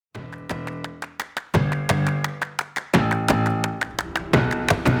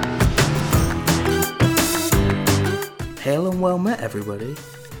Hail and well met, everybody.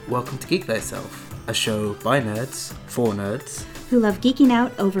 Welcome to Geek Thyself, a show by nerds, for nerds, who love geeking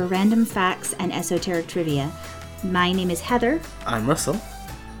out over random facts and esoteric trivia. My name is Heather. I'm Russell.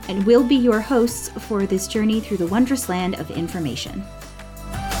 And we'll be your hosts for this journey through the wondrous land of information.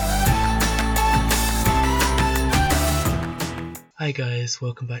 Hi guys,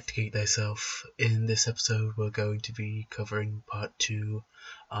 welcome back to Geek Thyself. In this episode we're going to be covering part 2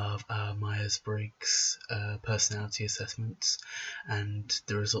 of our Myers-Briggs personality assessments and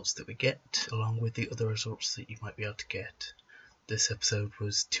the results that we get, along with the other results that you might be able to get. This episode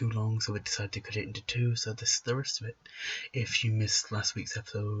was too long, so we decided to cut it into 2, so this is the rest of it. If you missed last week's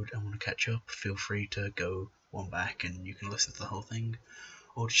episode and want to catch up, feel free to go one back and you can listen to the whole thing,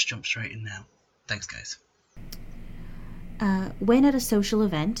 or just jump straight in now. Thanks guys. When at a social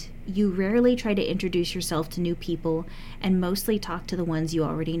event, you rarely try to introduce yourself to new people and mostly talk to the ones you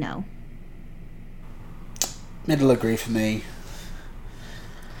already know. Middle agree for me.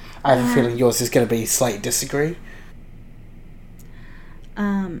 I have a feeling yours is going to be slight disagree.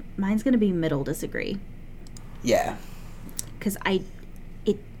 Mine's going to be middle disagree. Yeah. Because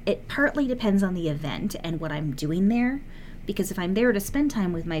it partly depends on the event and what I'm doing there. Because if I'm there to spend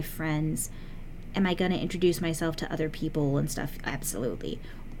time with my friends, am I going to introduce myself to other people and stuff? Absolutely.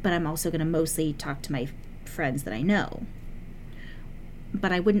 But I'm also going to mostly talk to my friends that I know.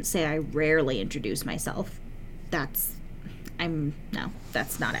 But I wouldn't say I rarely introduce myself. That's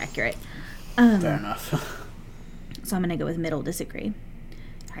not accurate. Fair enough. So I'm going to go with middle disagree.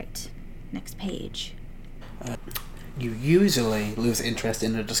 All right, next page. You usually lose interest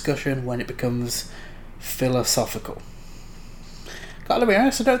in a discussion when it becomes philosophical. Gotta be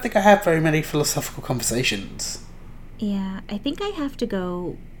honest, I don't think I have very many philosophical conversations. Yeah, I think I have to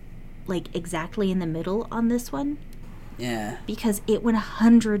go, exactly in the middle on this one. Yeah. Because it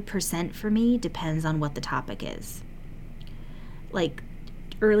 100% for me depends on what the topic is.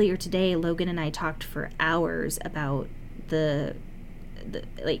 Earlier today, Logan and I talked for hours about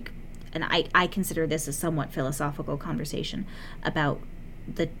and I consider this a somewhat philosophical conversation about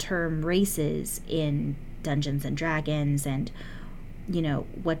the term races in Dungeons and Dragons and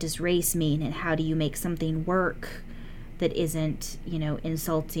what does race mean and how do you make something work that isn't,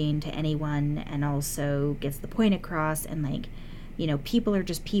 insulting to anyone and also gets the point across and people are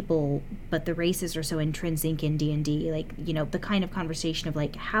just people, but the races are so intrinsic in D&D, the kind of conversation of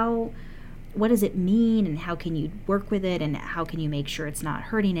what does it mean and how can you work with it and how can you make sure it's not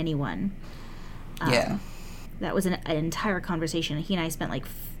hurting anyone. Yeah. That was an entire conversation. He and I spent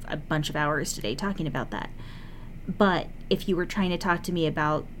a bunch of hours today talking about that. But if you were trying to talk to me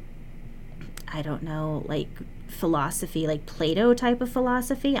about, I don't know, philosophy, Plato type of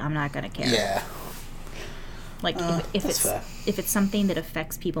philosophy, I'm not going to care. Yeah. If it's something that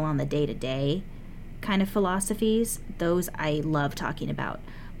affects people on the day-to-day kind of philosophies, those I love talking about.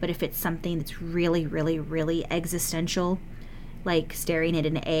 But if it's something that's really, really, really existential, like staring at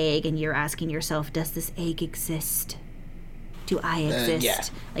an egg and you're asking yourself, does this egg exist? Do I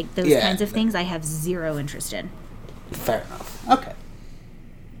exist? Yeah. Those kinds of things I have zero interest in. Fair enough. Okay.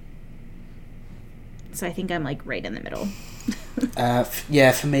 So I think I'm right in the middle.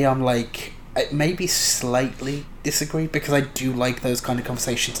 For me, I'm maybe slightly disagree because I do like those kind of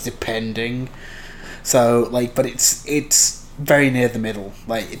conversations depending. So but it's very near the middle.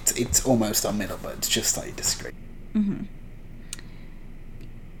 It's almost on middle, but it's just slightly disagree. Mm-hmm.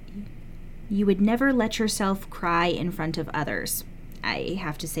 You would never let yourself cry in front of others. I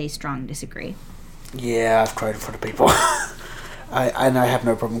have to say strong disagree. Yeah, I've cried in front of people. I have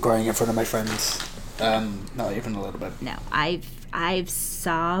no problem crying in front of my friends. Not even a little bit. No, I've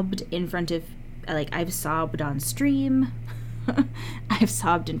sobbed in front of, I've sobbed on stream. I've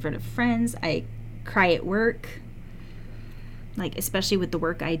sobbed in front of friends. I cry at work. Especially with the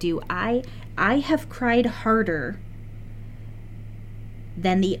work I do. I have cried harder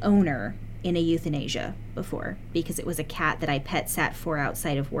than the owner in a euthanasia before because it was a cat that I pet sat for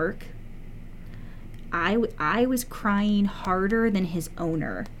outside of work. I was crying harder than his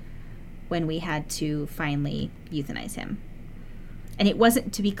owner when we had to finally euthanize him. And it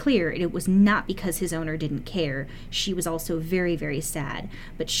wasn't, to be clear, it was not because his owner didn't care. She was also very, very sad.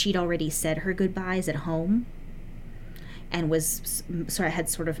 But she'd already said her goodbyes at home and had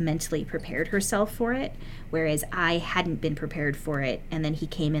sort of mentally prepared herself for it, whereas I hadn't been prepared for it, and then he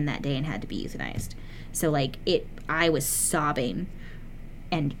came in that day and had to be euthanized. So, I was sobbing.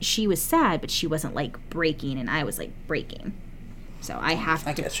 And she was sad, but she wasn't breaking, and I was breaking. So I have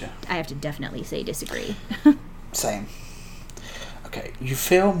to definitely say disagree. Same. Okay, you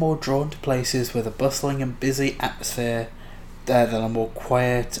feel more drawn to places with a bustling and busy atmosphere than are more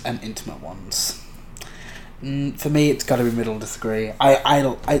quiet and intimate ones. For me, it's got to be middle disagree.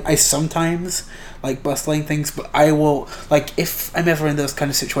 I sometimes like bustling things, but I will, like, if I'm ever in those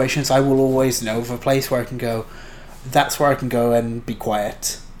kind of situations, I will always know of a place where I can go, that's where I can go and be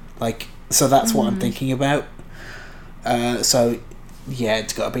quiet. Like, so that's what I'm thinking about. So, yeah,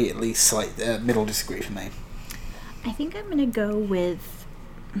 it's got to be at least, like, middle disagree for me. I think I'm going to go with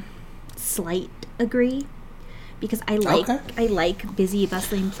slight agree, because I like busy,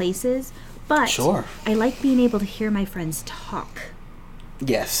 bustling places. But Sure. I like being able to hear my friends talk.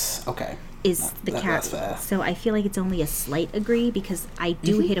 Yes. Okay. That's fair. So I feel like it's only a slight agree, because I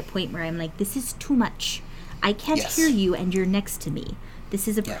do hit a point where I'm like, this is too much. I can't hear you and you're next to me. This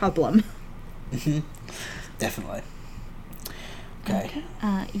is a problem. Definitely. Okay.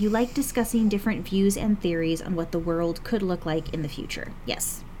 You like discussing different views and theories on what the world could look like in the future.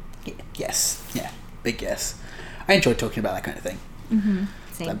 Yes. Yes. Yeah. Big yes. I enjoy talking about that kind of thing.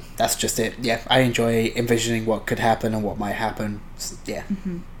 Same. That's just it. Yeah, I enjoy envisioning what could happen and what might happen. Yeah.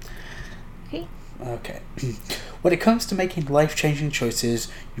 Okay. When it comes to making life-changing choices,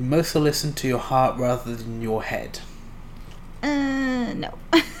 you mostly listen to your heart rather than your head. No.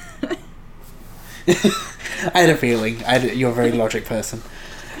 I had a feeling. You're a very logic person.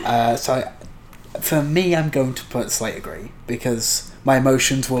 For me, I'm going to put slight agree, because my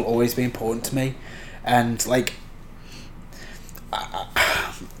emotions will always be important to me, and like,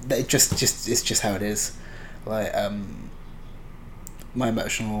 it's just how it is. Like, my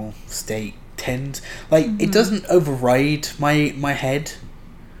emotional state tends, like, it doesn't override my head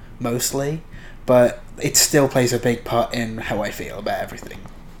mostly, but it still plays a big part in how I feel about everything.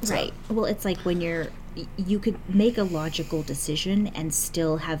 So. Right. Well, it's like when you could make a logical decision and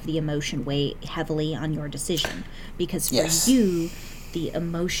still have the emotion weigh heavily on your decision, because for you, the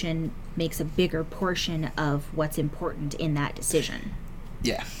emotion makes a bigger portion of what's important in that decision.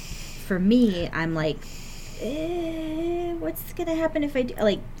 Yeah. For me, I'm like, what's gonna happen if I do?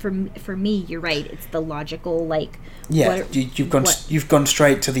 Like, for me, you're right. It's the logical, like, yeah. You've gone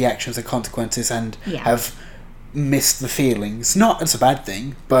straight to the actions and consequences and have missed the feelings. Not as a bad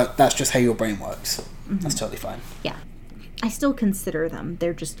thing, but that's just how your brain works. That's totally fine. Yeah. I still consider them.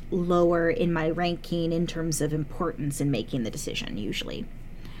 They're just lower in my ranking in terms of importance in making the decision, usually.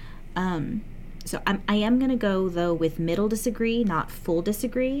 So I am going to go, though, with middle disagree, not full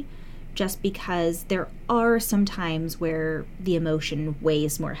disagree, just because there are some times where the emotion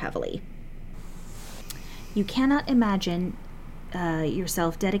weighs more heavily. You cannot imagine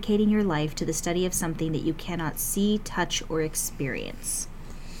yourself dedicating your life to the study of something that you cannot see, touch, or experience.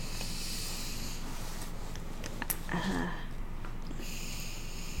 I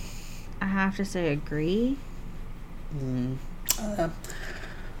have to say agree.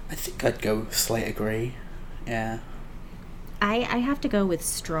 I think I'd go slight agree. Yeah. I have to go with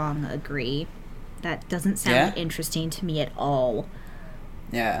strong agree. That doesn't sound interesting to me at all.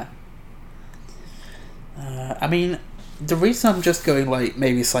 Yeah. I mean, the reason I'm just going, like,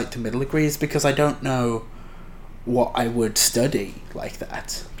 maybe slight to middle agree is because I don't know what I would study like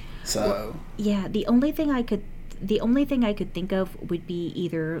that. So well, yeah, the only thing I could think of would be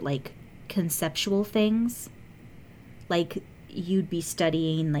either, like, conceptual things, like you'd be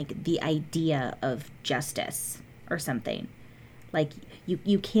studying, like, the idea of justice or something. Like,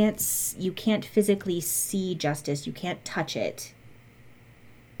 you can't physically see justice, you can't touch it.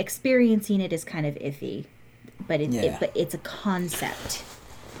 Experiencing it is kind of iffy, but it's a concept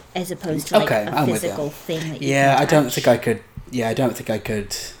as opposed to, like, a physical thing that you can touch. I don't think I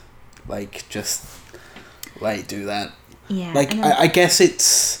could like just like do that. Yeah. Like, I guess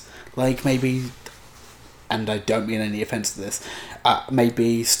it's like, maybe, and I don't mean any offense to this,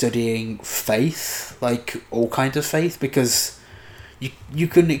 maybe studying faith, like all kinds of faith, because you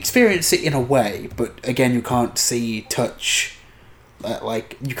can experience it in a way, but again, you can't see, touch,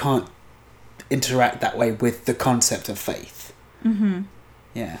 like, you can't interact that way with the concept of faith.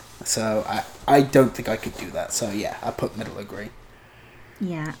 Yeah, so I don't think I could do that, so yeah, I put middle agree.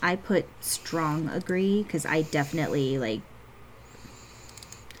 Yeah, I put strong agree, because I definitely, like,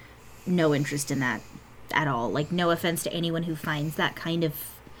 no interest in that at all. Like, no offense to anyone who finds that kind of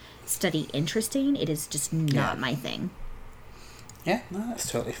study interesting, it is just not my thing. Yeah, no,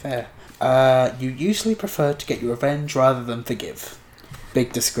 that's totally fair. You usually prefer to get your revenge rather than forgive.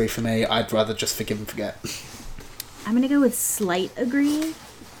 Big disagree for me. I'd rather just forgive and forget. I'm gonna go with slight agree.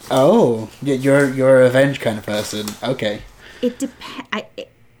 Oh, you're a revenge kind of person. Okay. It depends.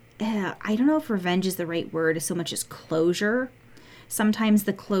 I don't know if revenge is the right word so much as closure. Sometimes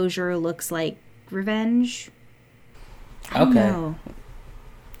the closure looks like revenge. I don't know.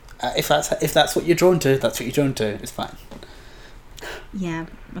 If that's what you're drawn to, that's what you're drawn to. It's fine. Yeah.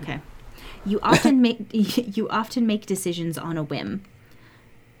 Okay. You often make decisions on a whim.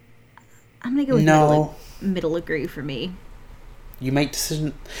 I'm gonna go with middle agree for me. You make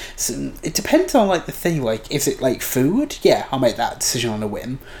decisions. It depends on like the thing. Like, is it like food? Yeah, I'll make that decision on a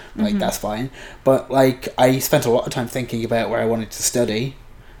whim. Like that's fine. But like, I spent a lot of time thinking about where I wanted to study,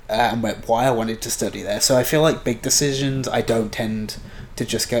 and why I wanted to study there. So I feel like big decisions, I don't tend to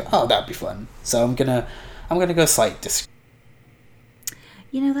just go, oh, that'd be fun. So I'm gonna go slight disagree.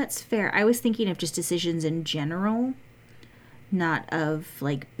 That's fair. I was thinking of just decisions in general, not of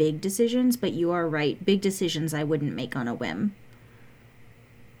like big decisions, but you are right. Big decisions I wouldn't make on a whim.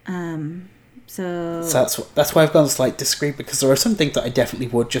 So that's why I've gone slight disagree, because there are some things that I definitely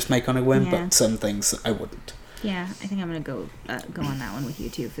would just make on a whim, but some things I wouldn't. Yeah, I think I'm gonna go on that one with you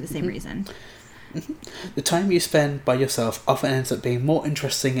too for the same reason. The time you spend by yourself often ends up being more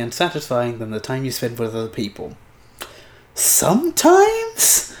interesting and satisfying than the time you spend with other people.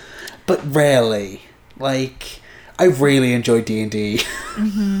 Sometimes, but rarely. Like, I really enjoy D&D.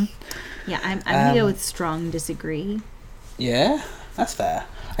 Yeah, I'm gonna go with strong disagree. Yeah, that's fair.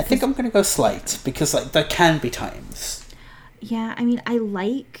 I think I'm gonna go slight, because like there can be times. Yeah, I mean, I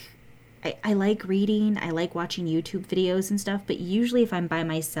like reading, I like watching YouTube videos and stuff, but usually if I'm by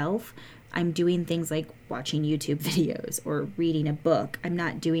myself, I'm doing things like watching YouTube videos or reading a book. I'm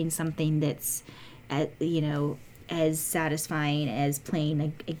not doing something that's, as satisfying as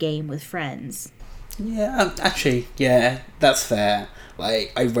playing a game with friends. Yeah, actually, yeah, that's fair.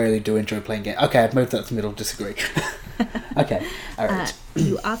 Like, I really do enjoy playing games. Okay, I've moved that to middle disagree. Okay, alright.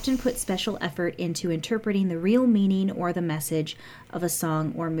 You often put special effort into interpreting the real meaning or the message of a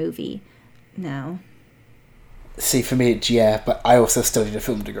song or movie. No. See, for me, it's yeah, but I also studied a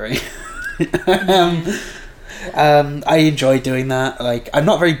film degree. I enjoy doing that. Like, I'm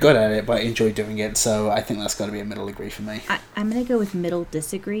not very good at it, but I enjoy doing it, so I think that's got to be a middle agree for me. I'm going to go with middle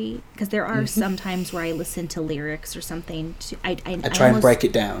disagree, because there are some times where I listen to lyrics or something. I try and break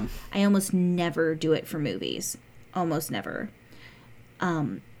it down. I almost never do it for movies. Almost never.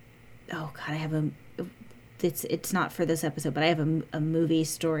 Oh, God, I have it's not for this episode, but I have a movie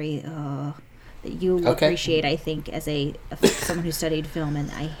story that you will appreciate, I think, as someone who studied film,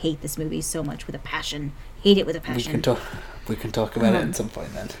 and I hate this movie so much with a passion. Hate it with a passion. We can talk about it at some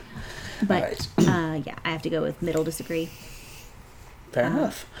point then. But yeah, I have to go with middle disagree. Fair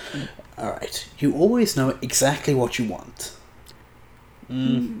enough. All right, you always know exactly what you want.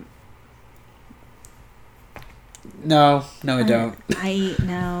 No, I don't.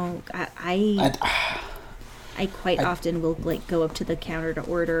 I quite often will like go up to the counter to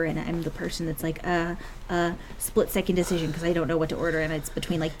order, and I'm the person that's like split second decision, because I don't know what to order, and it's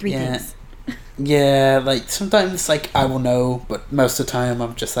between like three things. Yeah, like sometimes like I will know, but most of the time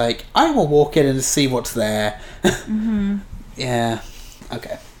I'm just like, I will walk in and see what's there. Yeah.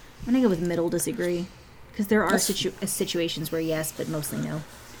 Okay. I'm gonna go with middle disagree, because there are situations where yes, but mostly no.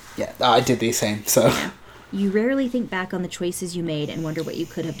 Yeah, I did the same. So. Yeah. You rarely think back on the choices you made and wonder what you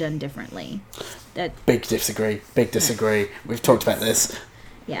could have done differently. Big disagree. We've talked about this.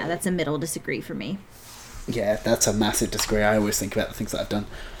 Yeah, that's a middle disagree for me. Yeah, that's a massive disagree. I always think about the things that I've done.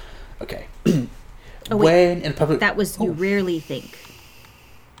 Okay. Oh, wait. When in a public... That was you rarely think.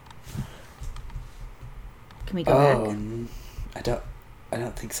 Can we go back? I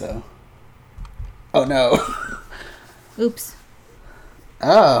don't think so. Oh, no. Oops.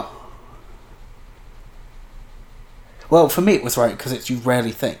 Oh. Well, for me it was right, because it's you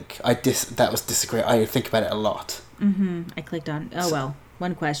rarely think. That was disagree. I think about it a lot. I clicked on... Oh, well.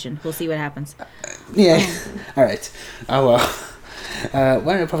 One question. We'll see what happens. Yeah. All right. Oh, well.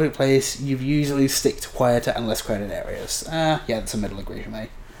 When in a public place, you usually stick to quieter and less crowded areas. Yeah, that's a middle agree for me.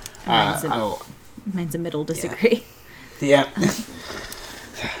 Mine's a middle disagree. Yeah.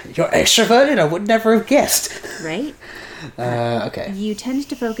 You're extroverted? I would never have guessed. Right? Okay. You tend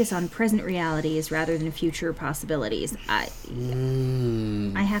to focus on present realities rather than future possibilities. I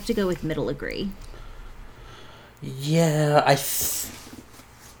have to go with middle agree. Yeah, I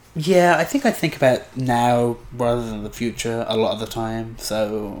think I think about now rather than the future a lot of the time.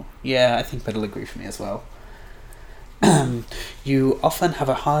 So yeah, I think middle agree for me as well. You often have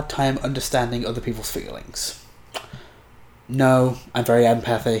a hard time understanding other people's feelings. No, I'm very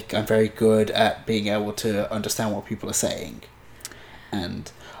empathic. I'm very good at being able to understand what people are saying. And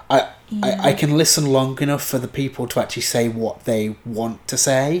I can listen long enough for the people to actually say what they want to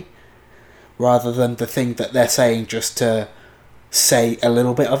say, rather than the thing that they're saying just to say a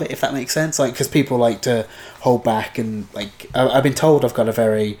little bit of it, if that makes sense. Like, because people like to hold back, and like I've been told I've got a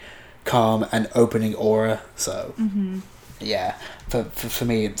very calm and opening aura. So yeah, for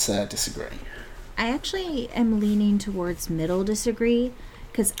me it's disagree. I actually am leaning towards middle disagree,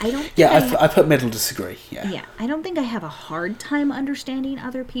 Because I don't think Yeah, I put middle disagree. Yeah. yeah, I don't think I have a hard time understanding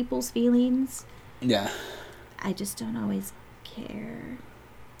other people's feelings. Yeah. I just don't always care.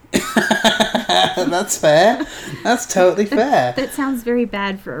 That's fair. That's totally fair. That sounds very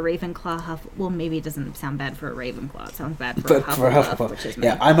bad for a Ravenclaw Huff. Well, maybe it doesn't sound bad for a Ravenclaw. It sounds bad for a Hufflepuff, which is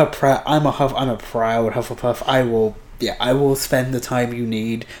yeah, I'm a proud Hufflepuff. I will spend the time you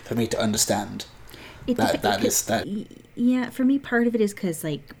need for me to understand. Yeah, for me, part of it is because,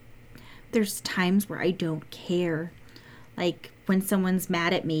 like, there's times where I don't care. Like, when someone's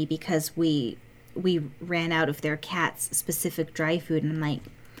mad at me because we ran out of their cat's specific dry food, and I'm like,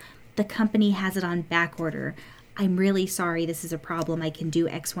 the company has it on back order. I'm really sorry, this is a problem. I can do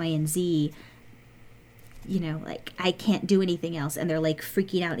X, Y, and Z. You know, like, I can't do anything else. And they're, like,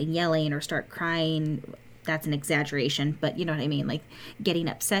 freaking out and yelling or start crying. That's an exaggeration, but you know what I mean? Like, getting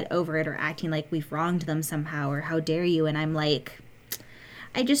upset over it or acting like we've wronged them somehow, or how dare you? And I'm like,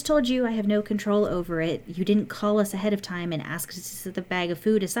 I just told you I have no control over it. You didn't call us ahead of time and ask us to set the bag of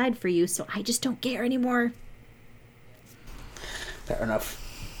food aside for you, so I just don't care anymore. Fair enough.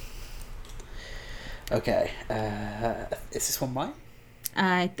 Okay. Is this one mine?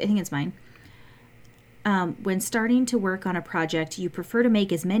 I think it's mine. When starting to work on a project, you prefer to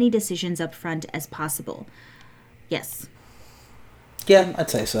make as many decisions up front as possible. Yes. Yeah, I'd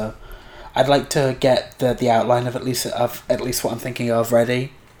say so. I'd like to get the outline of at least what I'm thinking of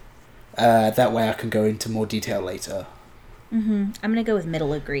ready. That way I can go into more detail later. I'm going to go with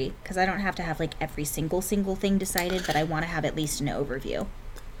middle agree, because I don't have to have like every single thing decided, but I want to have at least an overview.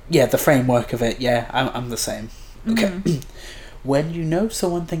 Yeah, the framework of it, yeah, I'm the same. Okay. When you know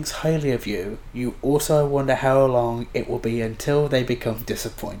someone thinks highly of you, you also wonder how long it will be until they become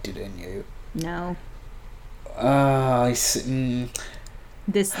disappointed in you. No. I see.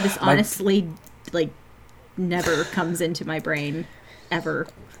 This honestly, like, never comes into my brain, ever.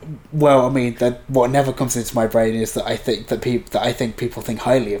 Well, I mean, what never comes into my brain is that I think people think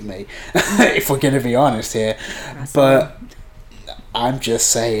highly of me. If we're going to be honest here, but I'm just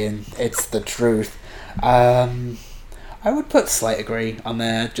saying it's the truth. I would put slight agree on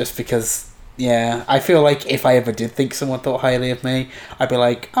there just because, yeah, I feel like if I ever did think someone thought highly of me, I'd be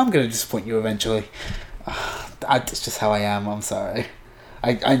like, I'm going to disappoint you eventually. That's just how I am. I'm sorry.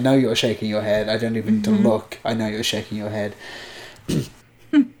 I know you're shaking your head. I don't even need to look. I know you're shaking your head.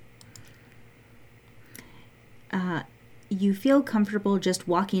 You feel comfortable just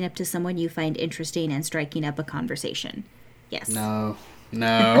walking up to someone you find interesting and striking up a conversation. Yes. No.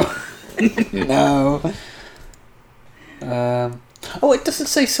 No. It doesn't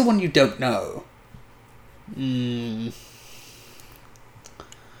say someone you don't know.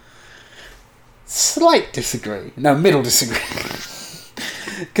 Slight disagree. No, middle disagree.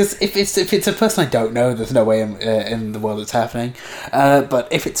 Because if it's a person I don't know, there's no way in the world it's happening. But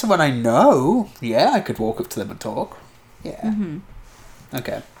if it's someone I know, yeah, I could walk up to them and talk. Yeah.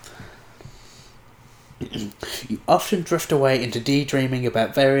 Okay. You often drift away into daydreaming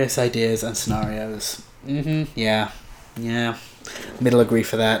about various ideas and scenarios. Yeah. Middle agree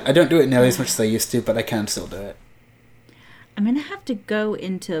for that. I don't do it nearly as much as I used to, but I can still do it. I'm going to have to go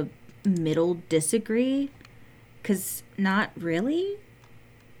into middle disagree, because not really.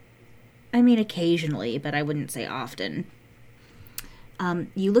 I mean, occasionally, but I wouldn't say often.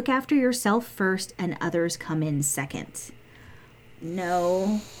 You look after yourself first and others come in second.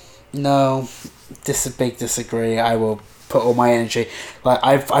 No. This is a big disagree. I will put all my energy, like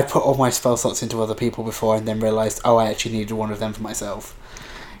I've put all my spell slots into other people before and then realised, I actually needed one of them for myself.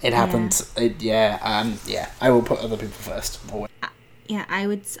 It happened. I will put other people first.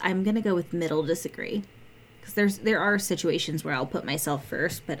 I'm gonna go with middle disagree, because there are situations where I'll put myself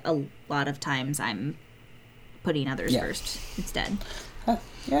first, but a lot of times I'm putting others first instead.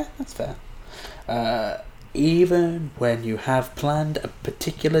 Yeah, that's fair. Even when you have planned a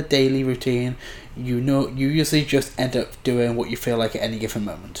particular daily routine, you usually just end up doing what you feel like at any given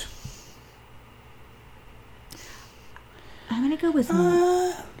moment. I'm gonna go with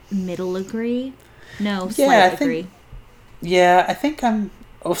middle agree. No, slight agree. I think I'm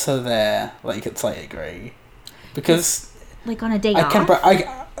also there, like at slight agree, because like on a day off,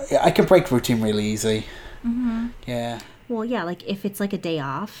 I can break routine really easy. Yeah. Well, yeah, like if it's like a day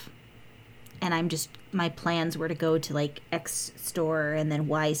off, and my plans were to go to like X store and then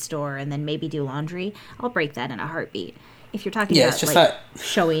Y store and then maybe do laundry, I'll break that in a heartbeat. If you're talking about just like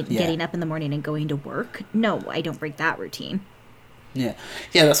getting up in the morning and going to work, no, I don't break that routine. Yeah,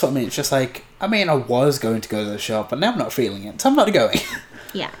 that's what I mean. It's just like, I was going to go to the shop, but now I'm not feeling it, so I'm not going.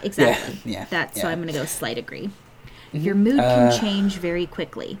 Yeah, exactly. So I'm going to go slight agree. Your mood can change very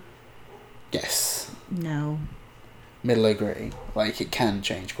quickly. Yes. No. Middle agree. Like, it can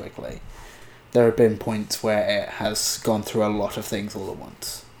change quickly. There have been points where it has gone through a lot of things all at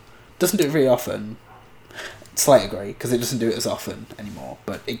once. Doesn't do it very often. Slight agree, because it doesn't do it as often anymore,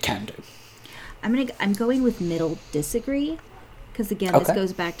 but it can do. I'm going with middle disagree, because again, this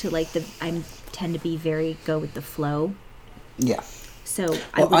goes back to like I tend to be very go with the flow. Yeah. So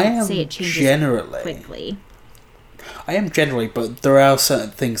I wouldn't say it changes quickly. I am generally, but there are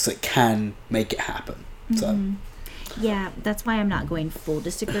certain things that can make it happen. So. Yeah, that's why I'm not going full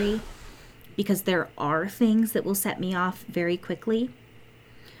disagree, because there are things that will set me off very quickly.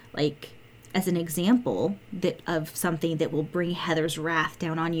 Like, as an example of something that will bring Heather's wrath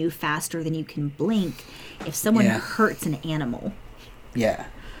down on you faster than you can blink, if someone hurts an animal. Yeah.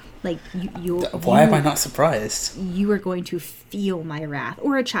 Like, why am I not surprised? You are going to feel my wrath.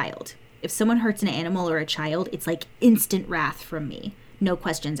 Or a child. If someone hurts an animal or a child, it's like instant wrath from me. No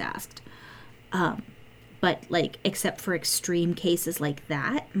questions asked. But, like, except for extreme cases like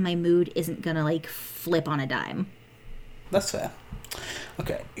that, my mood isn't gonna, like, flip on a dime. That's fair.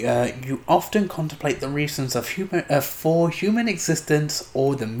 Okay. You often contemplate the reasons for human existence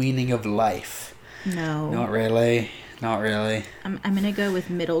or the meaning of life. No. Not really. I'm gonna go with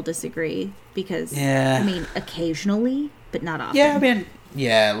middle disagree, because, I mean, occasionally, but not often. Yeah, I mean,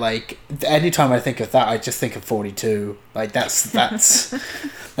 like, anytime I think of that, I just think of 42. Like, that's that's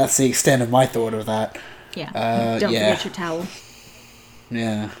the extent of my thought of that. Yeah. Don't forget your towel.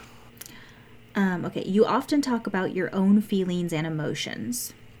 Yeah. Okay. You often talk about your own feelings and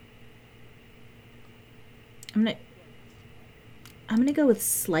emotions. I'm gonna go with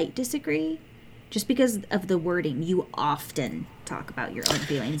slight disagree, just because of the wording. You often talk about your own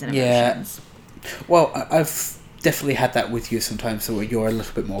feelings and emotions. Yeah. Well, I've definitely had that with you sometimes, so you're a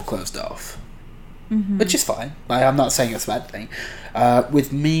little bit more closed off. Which is fine. Like, I'm not saying it's a bad thing.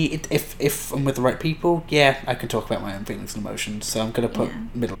 With me, if I'm with the right people, I can talk about my own feelings and emotions. So I'm going to put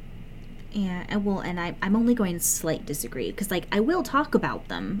middle. Yeah, and I'm only going slight disagree, because, like, I will talk about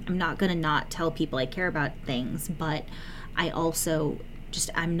them. I'm not going to not tell people I care about things, but I also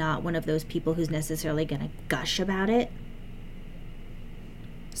I'm not one of those people who's necessarily going to gush about it.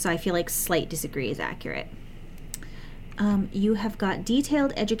 So I feel like slight disagree is accurate. You have got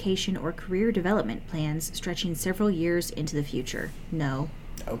detailed education or career development plans stretching several years into the future. No.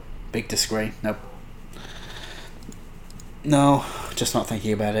 Nope. Big disagree. Nope. No, just not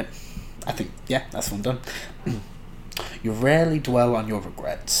thinking about it. I think, that's one done. You rarely dwell on your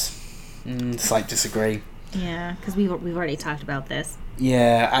regrets. Slight disagree. Yeah, because we've already talked about this.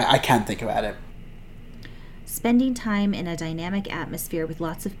 Yeah, I can think about it. Spending time in a dynamic atmosphere with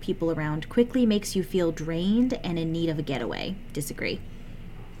lots of people around quickly makes you feel drained and in need of a getaway. Disagree.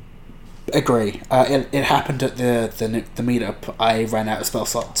 Agree. It happened at the meetup. I ran out of spell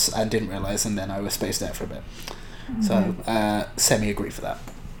slots and didn't realise, and then I was spaced out for a bit. So, semi-agree for that.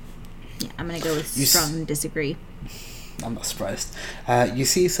 Yeah, I'm going to go with strong disagree. I'm not surprised. You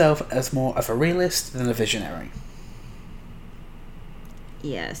see yourself as more of a realist than a visionary.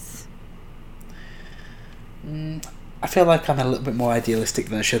 Yes. I feel like I'm a little bit more idealistic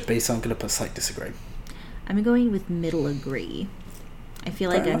than I should be, so I'm going to put slight disagree. I'm going with middle agree. I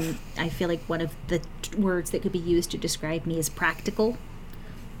feel like one of the words that could be used to describe me is practical.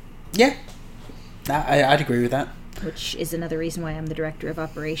 Yeah, I'd agree with that. Which is another reason why I'm the director of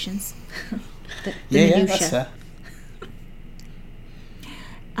operations. the minutia. That's fair.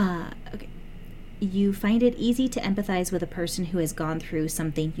 Okay. You find it easy to empathize with a person who has gone through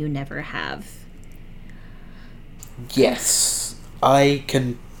something you never have. Yes, I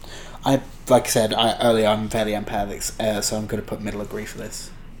can. Like I said earlier, I'm fairly empathic, so I'm going to put middle agree for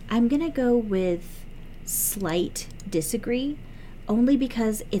this. I'm going to go with slight disagree, only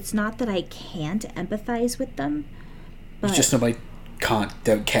because it's not that I can't empathize with them, but it's just nobody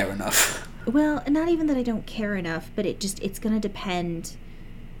don't care enough. Well, not even that I don't care enough, but it's going to depend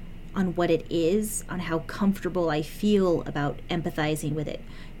on what it is, on how comfortable I feel about empathizing with it.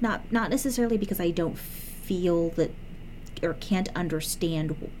 Not necessarily because I don't feel that or can't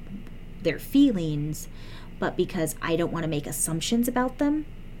understand their feelings, but because I don't want to make assumptions about them.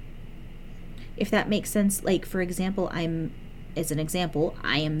 If that makes sense. Like, for example, I am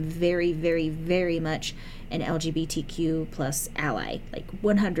very, very, very much an LGBTQ plus ally. Like,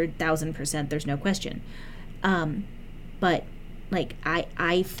 100,000%, there's no question. But, like,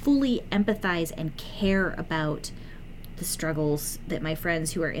 I fully empathize and care about the struggles that my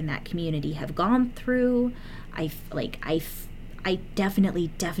friends who are in that community have gone through. I definitely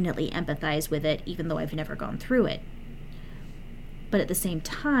empathize with it, even though I've never gone through it. But at the same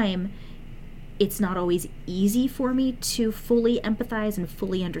time, it's not always easy for me to fully empathize and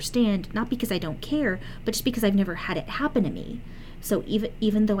fully understand, not because I don't care, but just because I've never had it happen to me. So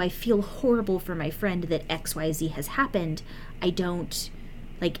even though I feel horrible for my friend that XYZ has happened, I don't,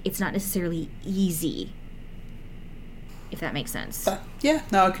 like, it's not necessarily easy, if that makes sense. Yeah,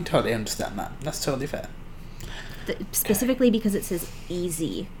 no, I can totally understand that. That's totally fair. Specifically because it says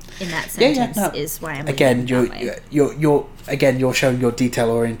easy in that sentence is why I'm again you're you're showing your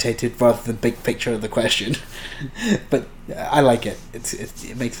detail orientated rather than big picture of the question. But I like it.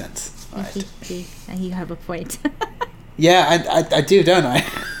 It makes sense. All right. You have a point. Yeah, I do, don't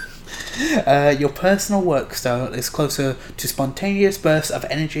I? Your personal work style is closer to spontaneous bursts of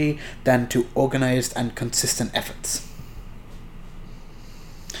energy than to organized and consistent efforts.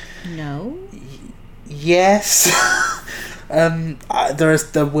 No. Yes.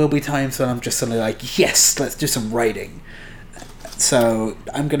 There will be times when I'm just suddenly like, yes, let's do some writing. So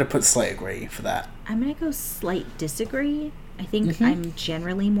I'm going to put slight agree for that. I'm going to go slight disagree. I think I'm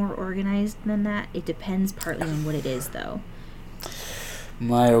generally more organized than that. It depends partly on what it is, though.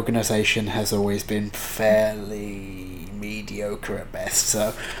 My organisation has always been fairly mediocre at best.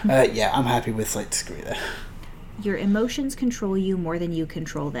 So, yeah, I'm happy with slight disagree there. Your emotions control you more than you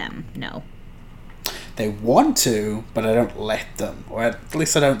control them. No. They want to, but I don't let them. Or at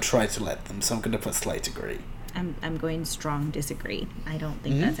least I don't try to let them. So I'm going to put slight agree. I'm going strong disagree. I don't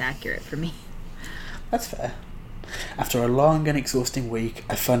think that's accurate for me. That's fair. After a long and exhausting week,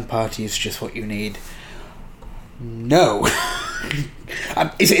 a fun party is just what you need. No.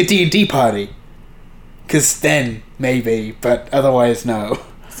 Is it a D&D party? Because then, maybe, but otherwise, no.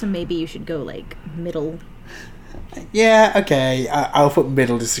 So maybe you should go, like, middle. Yeah, okay. I'll put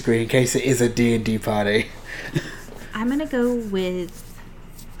middle disagree in case it is a D&D party. I'm going to go with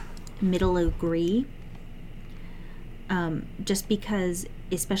middle agree. Just because,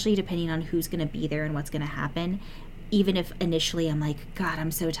 especially depending on who's going to be there and what's going to happen, even if initially I'm like, God, I'm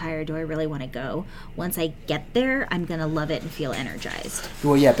so tired, do I really want to go? Once I get there, I'm going to love it and feel energized.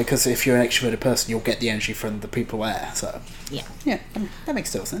 Well, yeah, because if you're an extroverted person, you'll get the energy from the people there, so... Yeah. Yeah, that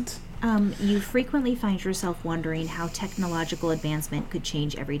makes total sense. You frequently find yourself wondering how technological advancement could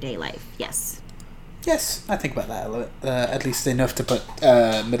change everyday life. Yes. Yes, I think about that a little bit. At least enough to put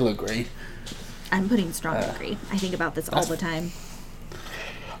middle agree. I'm putting strong agree. I think about this all the time.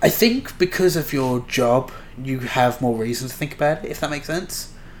 I think because of your job, you have more reason to think about it, if that makes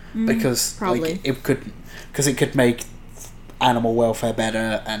sense. Because probably. Like, it could make animal welfare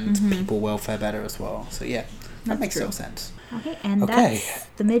better and people welfare better as well. So yeah, that makes total sense. Okay, and that's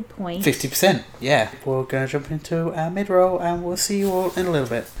the midpoint. 50%, yeah. We're going to jump into our mid-roll and we'll see you all in a little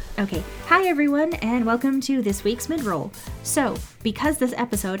bit. Okay, hi everyone, and welcome to this week's mid-roll. So, because this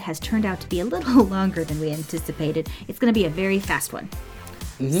episode has turned out to be a little longer than we anticipated, it's going to be a very fast one.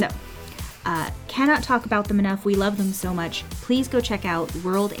 So, cannot talk about them enough. We love them so much. Please go check out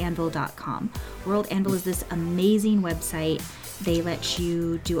worldanvil.com. World Anvil is this amazing website. They let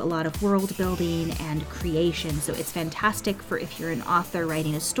you do a lot of world building and creation, so it's fantastic for if you're an author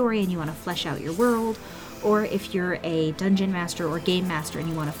writing a story and you want to flesh out your world, or if you're a dungeon master or game master and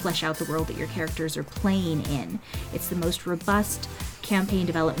you want to flesh out the world that your characters are playing in. It's the most robust campaign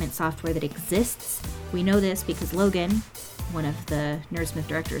development software that exists. We know this because Logan, one of the Nerdsmith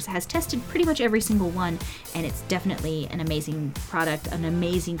directors, has tested pretty much every single one, and it's definitely an amazing product, an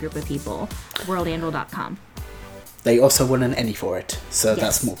amazing group of people. worldanvil.com. They also won an Emmy for it, so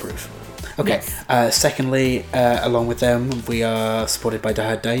that's more proof. Okay, secondly, along with them, we are supported by Die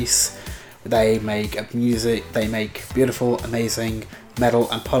Hard Dice. They make music, they make beautiful, amazing metal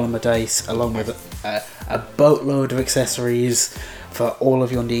and polymer dice, along with a boatload of accessories for all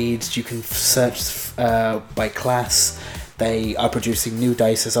of your needs. You can search by class. They are producing new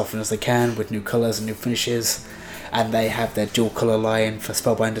dice as often as they can with new colours and new finishes, and they have their dual colour line for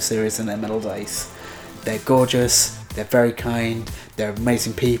Spellbinder series and their metal dice. They're gorgeous, they're very kind, they're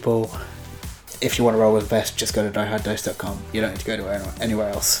amazing people. If you want to roll with the best, just go to dieharddice.com. You don't need to go to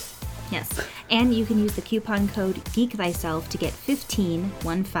anywhere else. Yes, and you can use the coupon code GeekThyself to get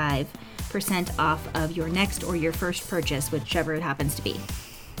 15% off of your next or your first purchase, whichever it happens to be.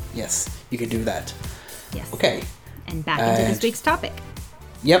 Yes, you can do that. Yes. Okay. And back into this week's topic.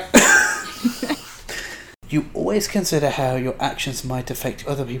 Yep. You always consider how your actions might affect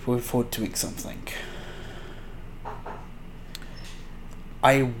other people before doing something.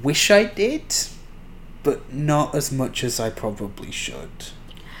 I wish I did, but not as much as I probably should.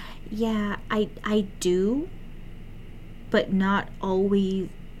 Yeah, I do, but not always.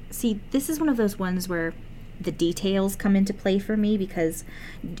 See, this is one of those ones where the details come into play for me, because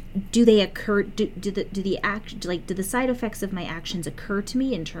do they occur, do the side effects of my actions occur to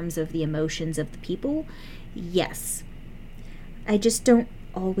me in terms of the emotions of the people? Yes. I just don't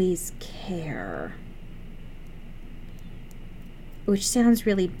always care. Which sounds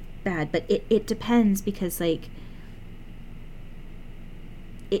really bad, but it depends, because like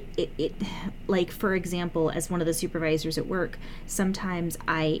it like, for example, as one of the supervisors at work, sometimes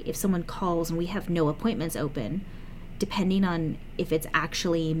if someone calls and we have no appointments open, depending on if it's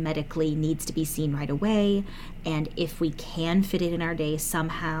actually medically needs to be seen right away, and if we can fit it in our day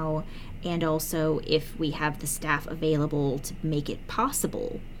somehow, and also if we have the staff available to make it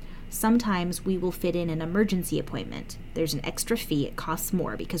possible, sometimes we will fit in an emergency appointment. There's an extra fee. It costs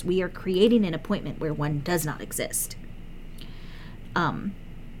more because we are creating an appointment where one does not exist.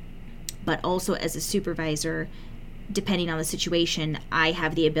 But also as a supervisor, depending on the situation, I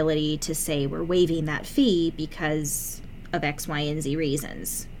have the ability to say we're waiving that fee because of X, Y, and Z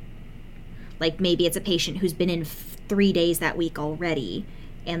reasons. Like maybe it's a patient who's been in 3 days that week already,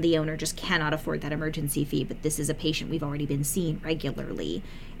 and the owner just cannot afford that emergency fee, but this is a patient we've already been seeing regularly,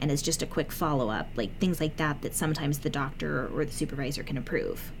 and it's just a quick follow-up, like things like that sometimes the doctor or the supervisor can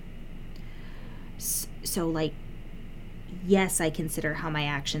approve. So, like, yes, I consider how my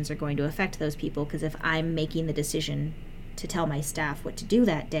actions are going to affect those people, because if I'm making the decision to tell my staff what to do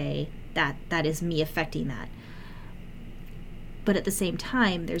that day, that is me affecting that. But at the same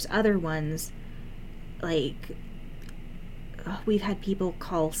time, there's other ones, like, we've had people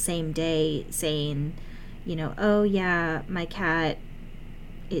call same day saying, you know, oh yeah, my cat,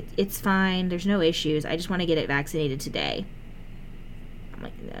 it's fine, there's no issues, I just want to get it vaccinated today. I'm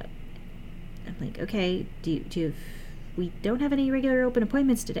like, okay, we don't have any regular open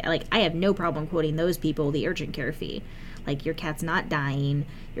appointments today. Like, I have no problem quoting those people the urgent care fee. Like, your cat's not dying,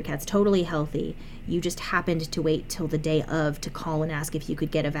 your cat's totally healthy, you just happened to wait till the day of to call and ask if you could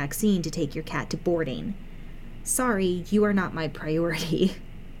get a vaccine to take your cat to boarding. Sorry, you are not my priority.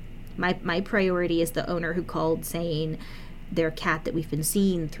 My priority is the owner who called saying their cat that we've been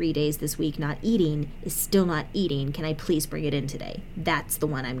seeing 3 days this week not eating is still not eating. Can I please bring it in today? That's the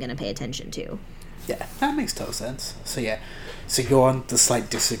one I'm going to pay attention to. Yeah, that makes total sense. So yeah, so you're on the slight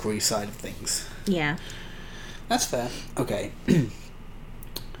disagree side of things. Yeah. That's fair. Okay.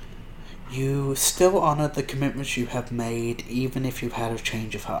 You still honour the commitments you have made, even if you've had a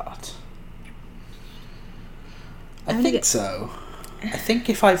change of heart. I think so. I think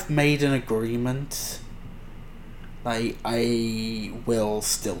if I've made an agreement, like, I will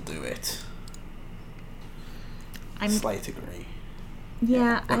still do it. Slight agree.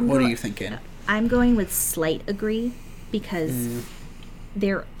 Yeah. What are you thinking? I'm going with slight agree, because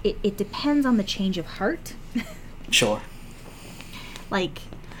it depends on the change of heart. Sure. Like,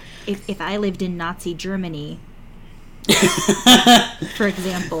 if I lived in Nazi Germany, for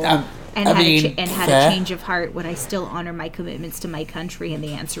example, and had a change of heart, would I still honor my commitments to my country? And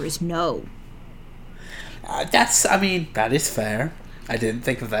the answer is no. That is fair. I didn't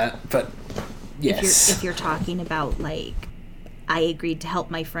think of that, but yes. If you're talking about, like, I agreed to help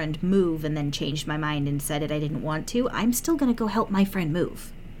my friend move and then changed my mind and said I didn't want to, I'm still going to go help my friend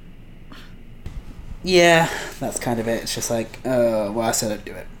move. Yeah, that's kind of it. It's just like, well, I said I'd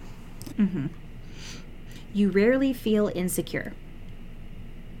do it. Mm-hmm. You rarely feel insecure.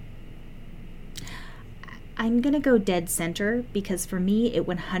 I'm going to go dead center, because for me, it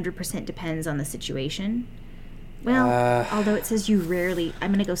 100% depends on the situation. Well, although it says you rarely,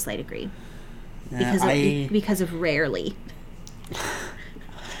 I'm going to go slight agree. Because of rarely.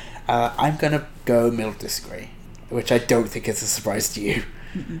 I'm going to go middle disagree, which I don't think is a surprise to you.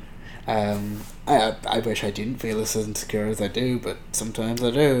 I wish I didn't feel as insecure as I do, but sometimes I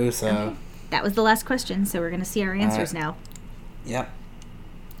do, so... Okay. That was the last question, so we're going to see our answers now. Yep.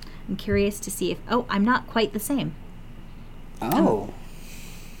 I'm curious to see if... Oh, I'm not quite the same. Oh.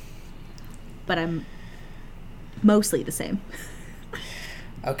 But I'm mostly the same.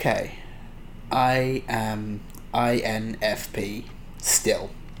 Okay. I am INFP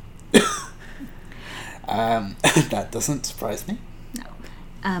still. That doesn't surprise me.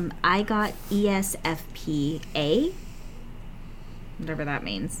 No. I got ESFPA. Whatever that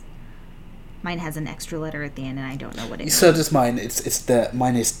means. Mine has an extra letter at the end, and I don't know what it is. So does mine.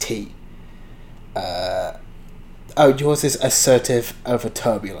 Mine is T. Yours is assertive over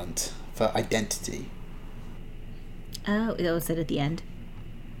turbulent for identity. Oh, it was it at the end.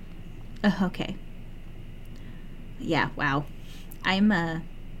 Oh, okay. Yeah, wow. I'm,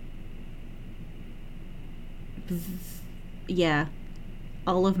 yeah.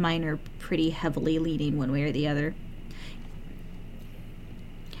 All of mine are pretty heavily leaning one way or the other.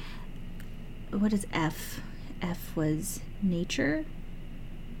 What is F? F was nature.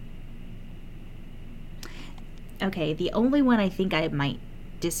 Okay, the only one I think I might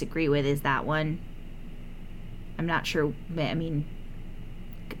disagree with is that one. I'm not sure. I mean,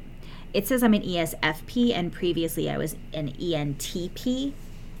 it says I'm an ESFP, and previously I was an ENTP.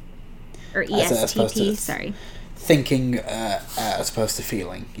 Or ESTP, sorry. Thinking as opposed to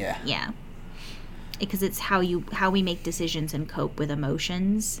feeling, yeah. Yeah. Because it's how we make decisions and cope with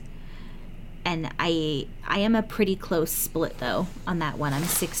emotions. And I am a pretty close split, though, on that one. I'm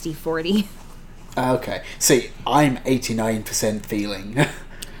 60-40. Okay. See, I'm 89% feeling.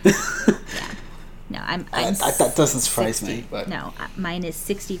 No, I'm that doesn't surprise 60. me. But. No, mine is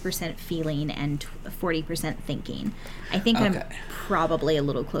 60% feeling and 40% thinking. I think I'm probably a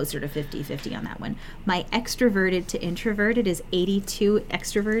little closer to 50-50 on that one. My extroverted to introverted is 82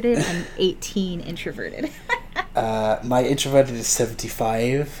 extroverted and 18 introverted. My introverted is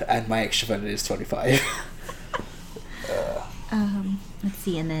 75 and my extroverted is 25. Let's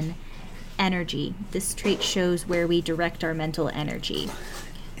see, and then energy. This trait shows where we direct our mental energy.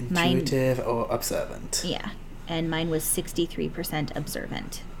 Intuitive or observant? Yeah, and mine was 63%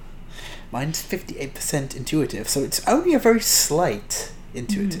 observant. Mine's 58% intuitive, so it's only a very slight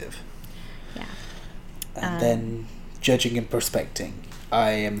intuitive. Yeah. And then judging and prospecting.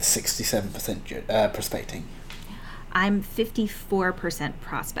 I am 67% prospecting. I'm 54%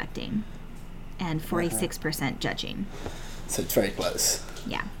 prospecting and 46% judging. So it's very close.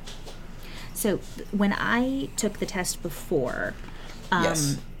 Yeah. So when I took the test before,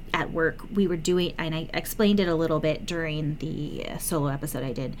 Yes. at work, we were doing, and I explained it a little bit during the solo episode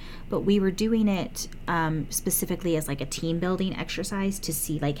I did, but we were doing it specifically as like a team building exercise to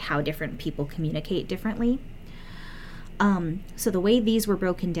see like how different people communicate differently. So the way these were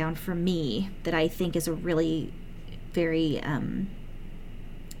broken down for me, that I think is a really very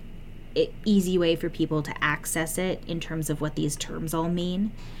easy way for people to access it in terms of what these terms all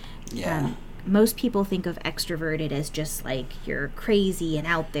mean. Yeah. Most people think of extroverted as just like you're crazy and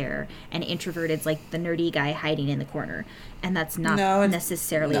out there, and introverted's like the nerdy guy hiding in the corner, and that's not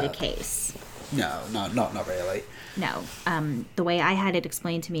necessarily the case. No, not really. No. The way I had it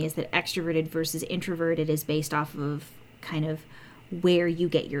explained to me is that extroverted versus introverted is based off of kind of where you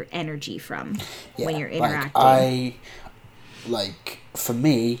get your energy from when you're interacting. For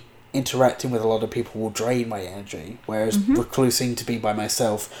me, interacting with a lot of people will drain my energy, whereas reclusing to be by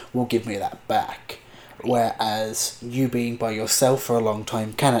myself will give me that back. Right. Whereas you being by yourself for a long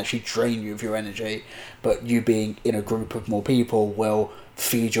time can actually drain you of your energy, but you being in a group of more people will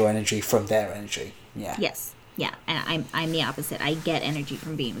feed your energy from their energy. Yeah. Yes. Yeah. And I'm the opposite. I get energy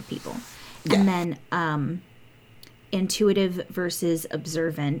from being with people. Yeah. And then intuitive versus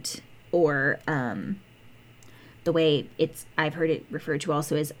observant, or the way I've heard it referred to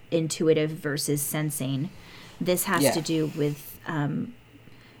also as intuitive versus sensing. This has to do with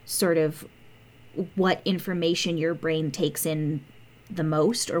sort of what information your brain takes in the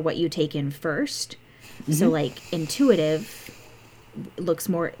most, or what you take in first. Mm-hmm. So like intuitive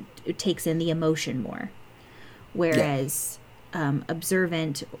it takes in the emotion more. Whereas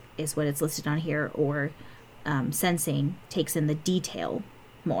observant is what it's listed on here, or sensing takes in the detail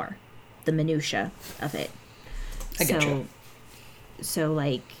more, the minutia of it. I get you. So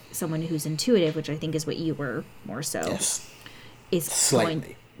like someone who's intuitive, which I think is what you were more so, is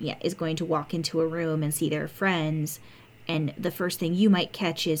going to walk into a room and see their friends, and the first thing you might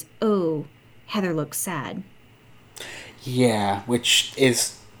catch is, oh, Heather looks sad. Yeah, which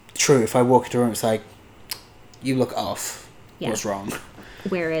is true. If I walk into a room, it's like, you look off. Yeah. What's wrong?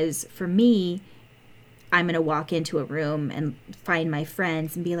 Whereas for me, I'm going to walk into a room and find my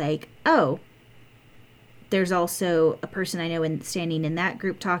friends and be like, oh, there's also a person I know standing in that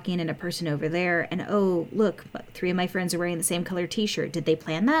group talking, and a person over there. And, oh, look, 3 of my friends are wearing the same color T-shirt. Did they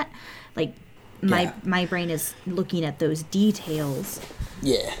plan that? Like, my brain is looking at those details.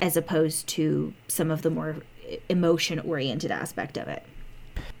 Yeah. As opposed to some of the more emotion-oriented aspect of it.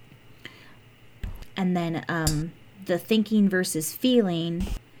 And then the thinking versus feeling,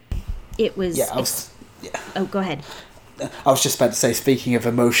 it was... Oh, go ahead. I was just about to say, speaking of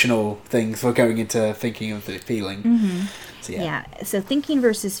emotional things, we're going into thinking of the feeling. Mm-hmm. So, so thinking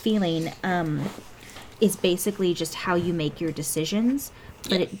versus feeling is basically just how you make your decisions,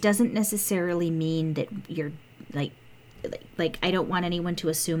 but it doesn't necessarily mean that you're like I don't want anyone to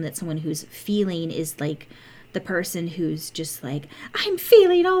assume that someone who's feeling is like the person who's just like, I'm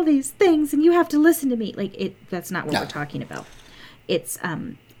feeling all these things and you have to listen to me. That's not what we're talking about. It's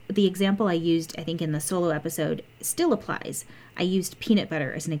the example I used, I think, in the solo episode still applies. I used peanut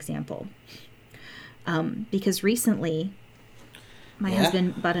butter as an example. Because recently, My Yeah?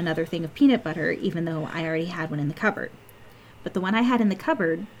 husband bought another thing of peanut butter, even though I already had one in the cupboard. But the one I had in the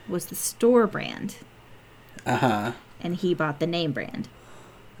cupboard was the store brand, Uh-huh. and he bought the name brand.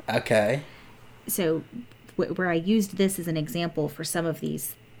 Okay. So where I used this as an example for some of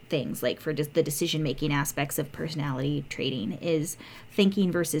these things, like for just the decision-making aspects of personality trading, is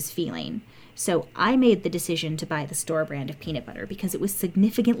thinking versus feeling. So I made the decision to buy the store brand of peanut butter because it was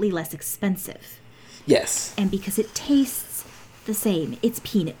significantly less expensive. Yes. And because it tastes the same. It's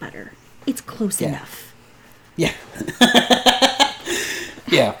peanut butter. It's close enough. Yeah.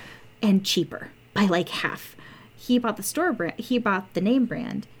 Yeah. And cheaper by like half. He bought the store brand. He bought the name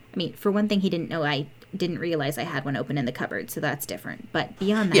brand. I mean, for one thing, he didn't realize I had one open in the cupboard, so that's different. But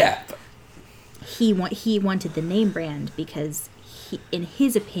beyond that, Yeah. he wanted the name brand because in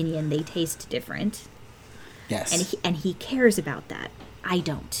his opinion, they taste different. Yes. And he cares about that. I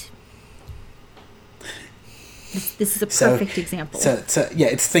don't. This is a perfect example. So yeah,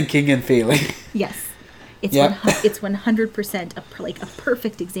 it's thinking and feeling. Yes. It's Yeah. it's 100% a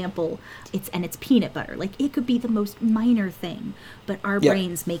perfect example. It's peanut butter. Like, it could be the most minor thing, but our Yeah.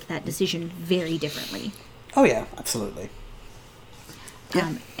 brains make that decision very differently. Oh yeah, absolutely.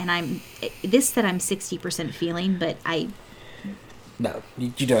 Yeah. And I'm 60% feeling, but No,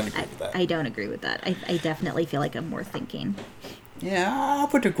 you don't agree with that. I don't agree with that. I definitely feel like I'm more thinking. Yeah, I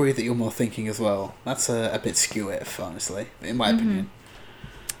would agree that you're more thinking as well. That's a bit skew-if, honestly, in my opinion.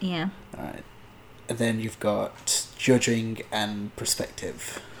 Yeah. All right. And then you've got judging and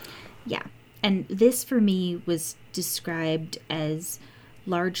perspective. Yeah. And this for me was described as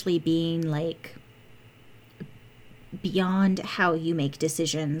largely being like beyond how you make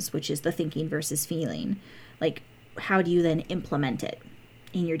decisions, which is the thinking versus feeling. Like, how do you then implement it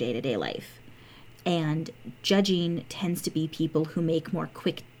in your day-to-day life? And judging tends to be people who make more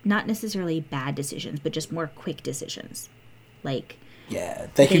quick, not necessarily bad decisions, but just more quick decisions. Like, Yeah,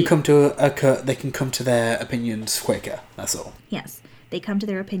 they can come to their opinions quicker. That's all. yes, they come to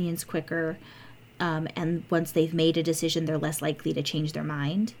their opinions quicker, and once they've made a decision, they're less likely to change their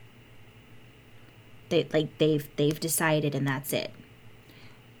mind. They've decided, and that's it.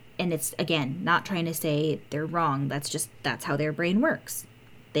 And it's, again, not trying to say they're wrong. That's how their brain works.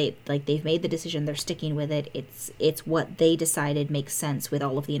 They've made the decision, they're sticking with it. It's what they decided makes sense with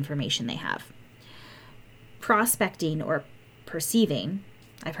all of the information they have. Prospecting or perceiving,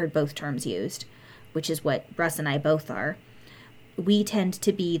 I've heard both terms used, which is what Russ and I both are. We tend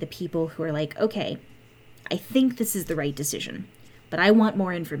to be the people who are like, okay, I think this is the right decision, but I want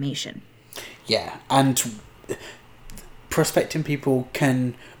more information. Yeah, and prospecting people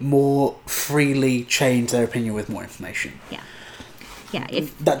can more freely change their opinion with more information. Yeah,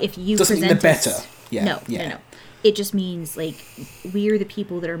 if you doesn't mean present they're us- better. Yeah, No. It just means, like, we're the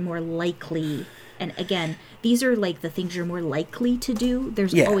people that are more likely, and again, these are, like, the things you're more likely to do.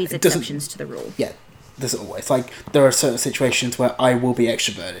 There's Yeah, always it doesn't- exceptions to the rule. Yeah, there's always, like, there are certain situations where I will be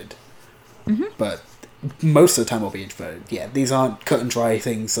extroverted. But most of the time I'll be introverted. Yeah, these aren't cut and dry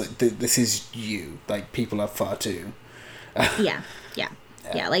things. Like, this is you. Like, people are far too. Yeah.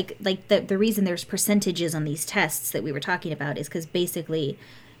 Like the reason there's percentages on these tests that we were talking about is because basically,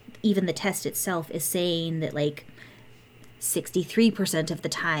 even the test itself is saying that, like, 63% of the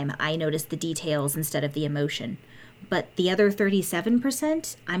time I notice the details instead of the emotion, but the other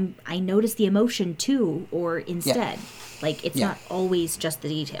 37% I notice the emotion too, or instead. Like, it's not always just the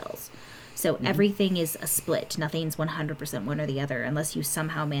details. So everything is a split. Nothing's 100% one or the other, unless you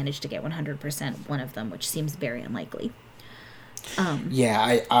somehow manage to get 100% one of them, which seems very unlikely.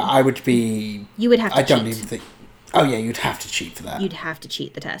 Yeah, I would be... You would have to I don't cheat. even think... Oh, yeah, you'd have to cheat for that. You'd have to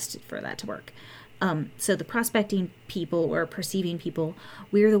cheat the test for that to work. So the prospecting people or perceiving people,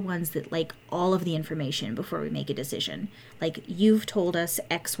 we're the ones that like all of the information before we make a decision. Like, you've told us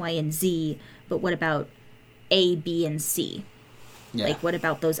X, Y, and Z, but what about A, B, and C? Yeah. Like, what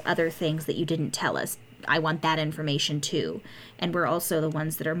about those other things that you didn't tell us? I want that information too. And we're also the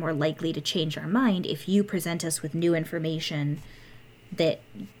ones that are more likely to change our mind if you present us with new information that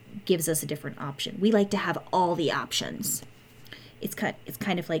gives us a different option. We like to have all the options. It's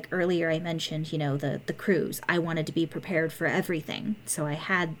kind of like earlier I mentioned, the cruise. I wanted to be prepared for everything. So I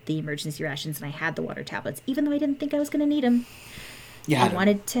had the emergency rations and I had the water tablets, even though I didn't think I was going to need them. Yeah, I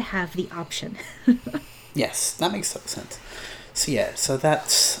wanted to have the option. Yes, that makes total sense. So yeah,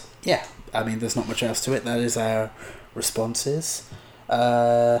 that's... Yeah, I mean, there's not much else to it. That is our responses.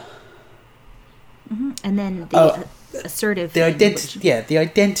 And then the assertive... The thing, identity, which- the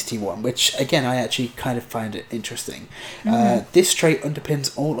identity one, which again I actually kind of find it interesting. This trait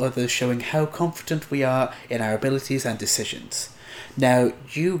underpins all others, showing how confident we are in our abilities and decisions. Now,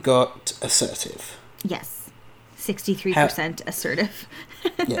 you got assertive. Yes. 63% assertive.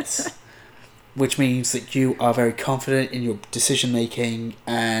 Yes. Which means that you are very confident in your decision making,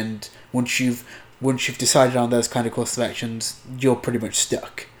 and once you've decided on those kind of course of actions, you're pretty much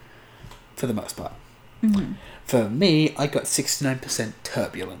stuck for the most part. Mm-hmm. For me, I got 69%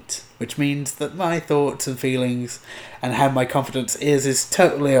 turbulent, which means that my thoughts and feelings and how my confidence is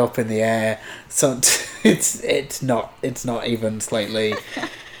totally up in the air. So it's not even slightly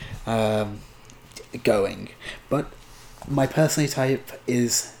going. But my personality type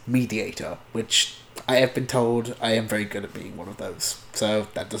is mediator, which I have been told I am very good at being one of those. So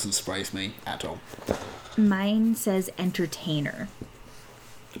that doesn't surprise me at all. Mine says entertainer.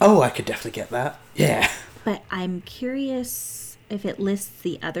 Oh, I could definitely get that. Yeah. But I'm curious if it lists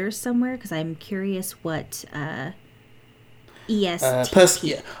the others somewhere, because I'm curious what ESTP.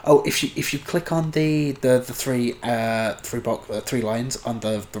 Yeah. Oh, if you click on the three lines on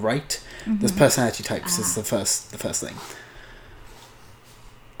the right, there's personality types is the first thing.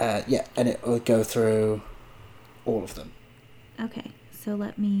 Yeah, and it will go through all of them. Okay, so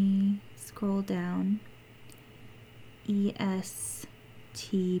let me scroll down. ESTP,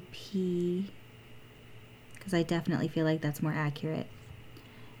 because I definitely feel like that's more accurate.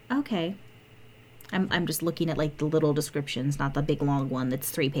 Okay. I'm just looking at like the little descriptions, not the big long one that's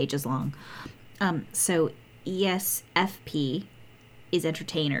 3 pages long. So ESFP is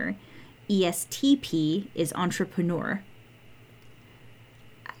entertainer. ESTP is entrepreneur.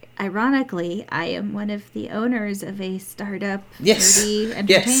 Ironically, I am one of the owners of a startup nerdy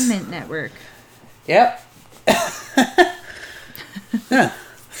entertainment network. Yep. Yeah.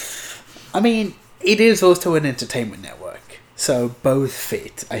 I mean, it is also an entertainment network, so both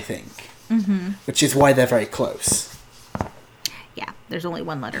fit, I think. Mm-hmm. Which is why they're very close. Yeah, there's only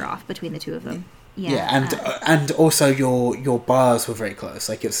one letter off between the two of them. Yeah, and also your bars were very close,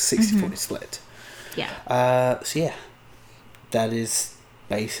 like it was a 60-40 split. Yeah. So yeah, that is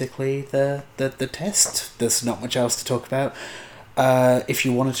basically the test. There's not much else to talk about. If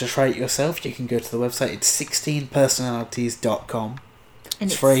you wanted to try it yourself, you can go to the website. It's 16personalities.com. And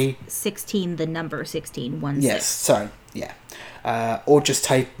it's free. 16, the number 16, 1 Yes, 6. sorry, yeah. Or just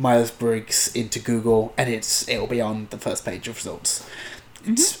type Myers-Briggs into Google, and it'll be on the first page of results.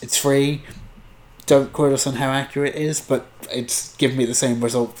 It's free. Don't quote us on how accurate it is, but it's given me the same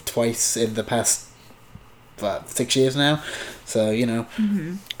result twice in the past 6 years now. So, you know.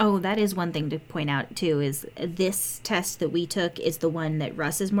 Mm-hmm. Oh, that is one thing to point out, too, is this test that we took is the one that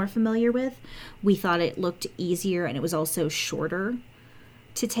Russ is more familiar with. We thought it looked easier, and it was also shorter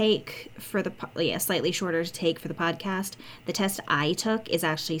to take for slightly shorter to take for the podcast. The test I took is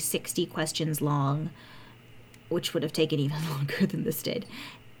actually 60 questions long, which would have taken even longer than this did.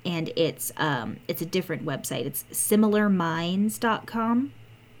 And it's a different website. It's similarminds.com.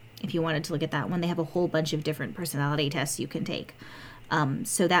 If you wanted to look at that one, they have a whole bunch of different personality tests you can take.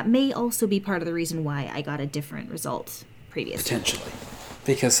 So that may also be part of the reason why I got a different result previously. Potentially.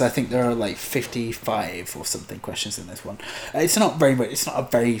 Because I think there are like 55 or something questions in this one. It's not very much. It's not a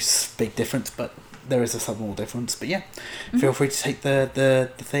very big difference, but there is a small difference. But yeah, feel free to take the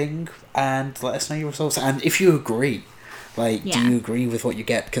thing and let us know your results. And if you agree, do you agree with what you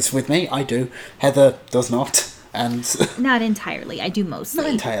get? Because with me, I do. Heather does not, and not entirely. I do mostly. Not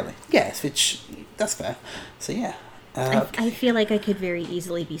entirely. Yes, which that's fair. So yeah. I feel like I could very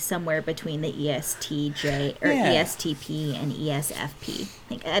easily be somewhere between the ESTJ or ESTP and ESFP.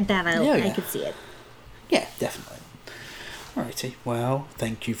 I could see it. Yeah, definitely. Alrighty. Well,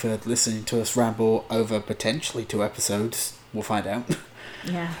 thank you for listening to us ramble over potentially 2 episodes. We'll find out.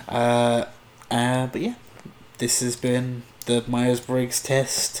 Yeah. But yeah, this has been the Myers-Briggs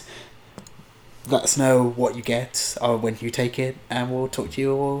test. Let us know what you get or when you take it, and we'll talk to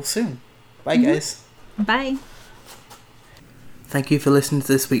you all soon. Bye, guys. Bye. Thank you for listening to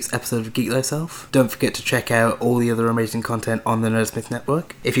this week's episode of Geek Thyself. Don't forget to check out all the other amazing content on the Nerdsmith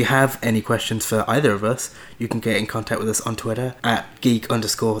Network. If you have any questions for either of us, you can get in contact with us on Twitter at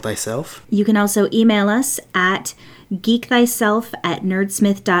geek_thyself. You can also email us at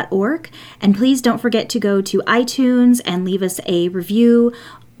geekthyself@nerdsmith.org. And please don't forget to go to iTunes and leave us a review,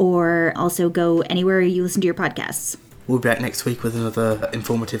 or also go anywhere you listen to your podcasts. We'll be back next week with another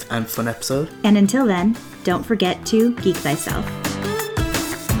informative and fun episode. And until then, don't forget to geek thyself.